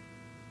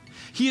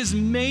 He has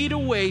made a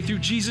way through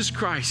Jesus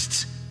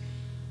Christ.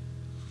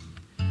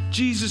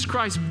 Jesus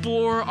Christ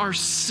bore our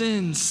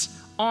sins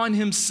on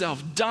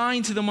himself,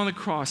 dying to them on the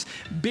cross,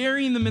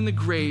 burying them in the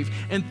grave,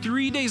 and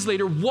 3 days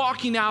later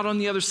walking out on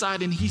the other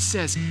side, and he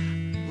says,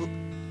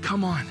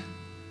 come on,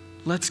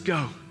 let's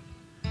go.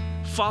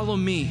 Follow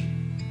me.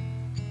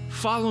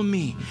 Follow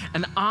me,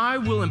 and I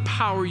will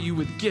empower you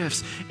with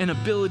gifts and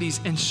abilities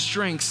and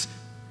strengths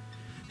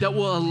that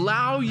will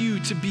allow you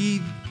to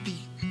be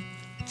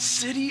the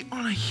city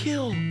on a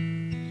hill,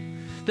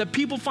 that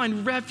people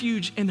find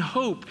refuge and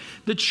hope.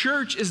 The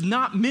church is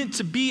not meant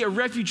to be a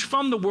refuge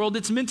from the world.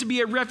 It's meant to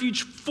be a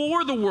refuge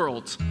for the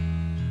world.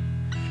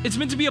 It's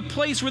meant to be a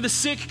place where the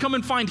sick come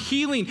and find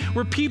healing,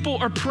 where people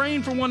are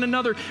praying for one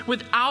another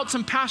without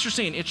some pastor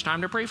saying, it's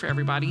time to pray for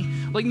everybody.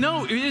 Like,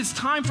 no, it is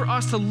time for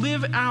us to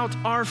live out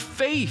our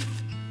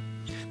faith.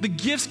 The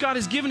gifts God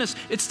has given us,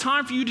 it's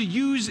time for you to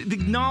use the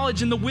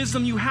knowledge and the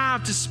wisdom you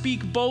have to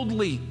speak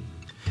boldly.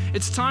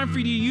 It's time for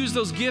you to use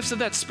those gifts of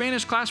that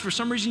Spanish class. For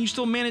some reason, you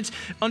still manage to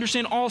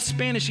understand all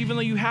Spanish, even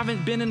though you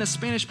haven't been in a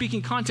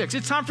Spanish-speaking context.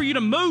 It's time for you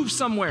to move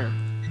somewhere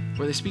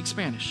where they speak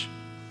Spanish.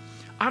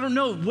 I don't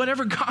know,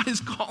 whatever God is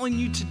calling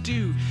you to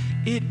do,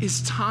 it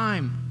is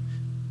time.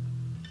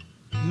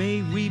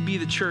 May we be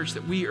the church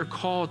that we are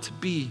called to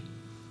be.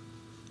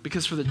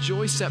 Because for the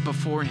joy set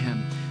before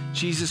him,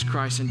 Jesus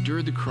Christ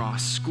endured the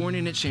cross,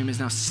 scorning its shame, is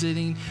now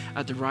sitting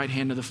at the right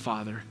hand of the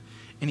Father.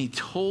 And he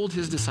told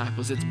his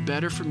disciples, it's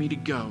better for me to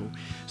go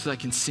so that I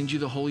can send you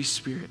the Holy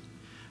Spirit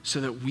so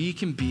that we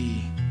can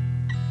be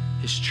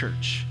his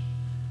church,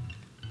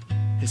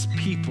 his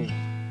people,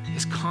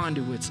 his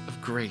conduits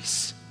of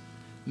grace.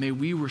 May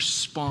we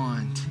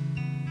respond.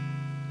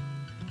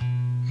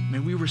 May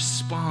we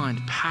respond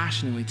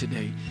passionately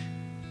today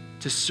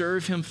to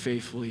serve him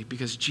faithfully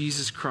because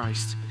Jesus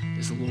Christ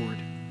is the Lord.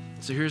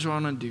 So here's what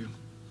I'm going to do.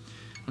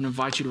 I'm going to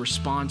invite you to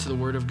respond to the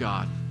word of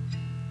God,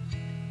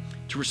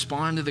 to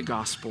respond to the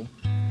gospel.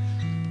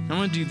 I'm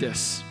going to do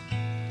this.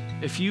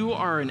 If you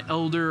are an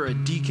elder, a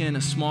deacon,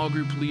 a small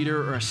group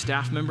leader, or a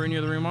staff member in the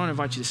other room, I want to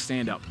invite you to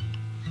stand up.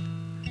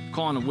 I'm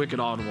calling a wicked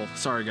audible.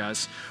 Sorry,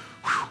 guys.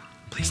 Whew.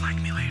 Please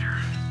like me later.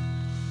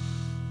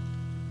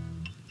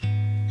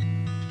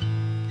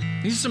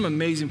 These are some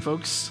amazing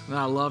folks that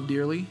I love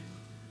dearly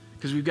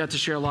because we've got to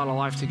share a lot of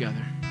life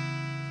together.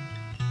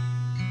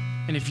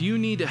 And if you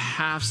need to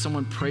have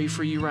someone pray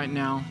for you right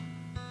now,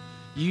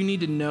 you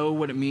need to know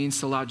what it means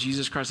to allow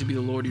Jesus Christ to be the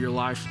Lord of your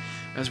life.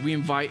 As we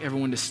invite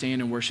everyone to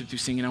stand and worship through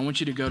singing, I want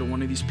you to go to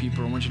one of these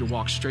people. I want you to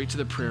walk straight to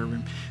the prayer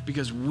room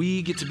because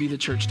we get to be the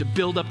church to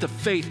build up the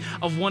faith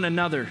of one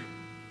another.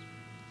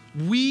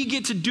 We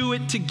get to do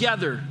it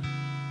together,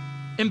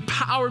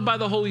 empowered by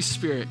the Holy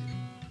Spirit.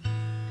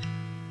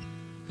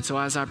 And so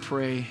as I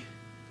pray,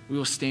 we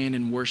will stand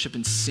and worship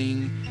and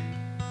sing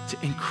to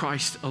in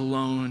Christ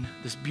alone,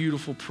 this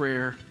beautiful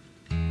prayer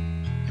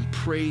and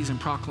praise and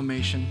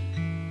proclamation.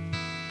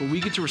 But we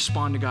get to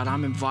respond to God.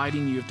 I'm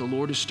inviting you, if the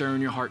Lord is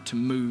stirring your heart, to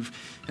move.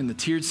 In the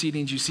tiered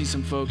seatings, you see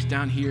some folks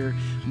down here,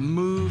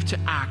 move to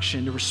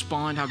action, to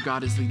respond how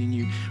God is leading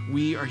you.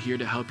 We are here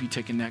to help you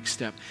take a next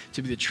step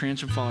to be the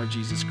transformed follower of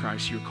Jesus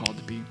Christ you're called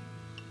to be.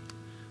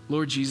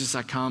 Lord Jesus,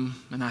 I come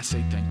and I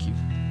say thank you.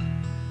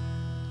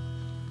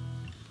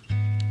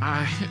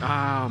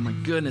 Oh my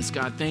goodness,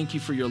 God, thank you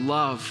for your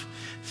love.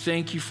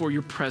 Thank you for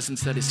your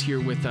presence that is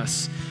here with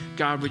us.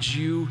 God, would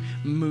you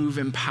move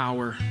in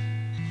power?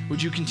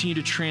 Would you continue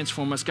to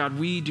transform us? God,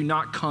 we do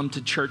not come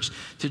to church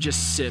to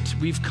just sit.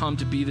 We've come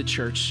to be the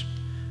church.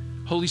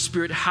 Holy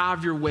Spirit,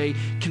 have your way.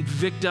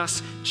 Convict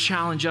us,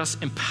 challenge us,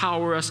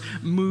 empower us,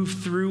 move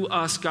through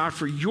us, God,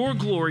 for your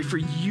glory, for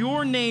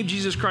your name,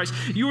 Jesus Christ.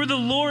 You are the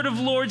Lord of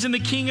lords and the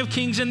King of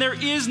kings, and there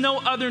is no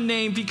other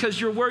name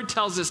because your word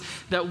tells us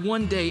that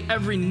one day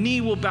every knee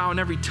will bow and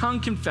every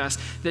tongue confess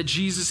that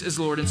Jesus is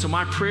Lord. And so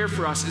my prayer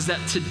for us is that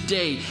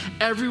today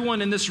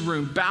everyone in this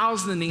room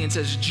bows the knee and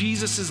says,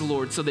 Jesus is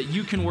Lord, so that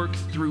you can work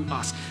through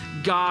us.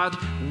 God,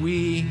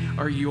 we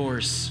are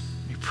yours.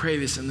 We pray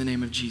this in the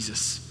name of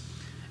Jesus.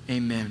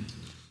 Amen.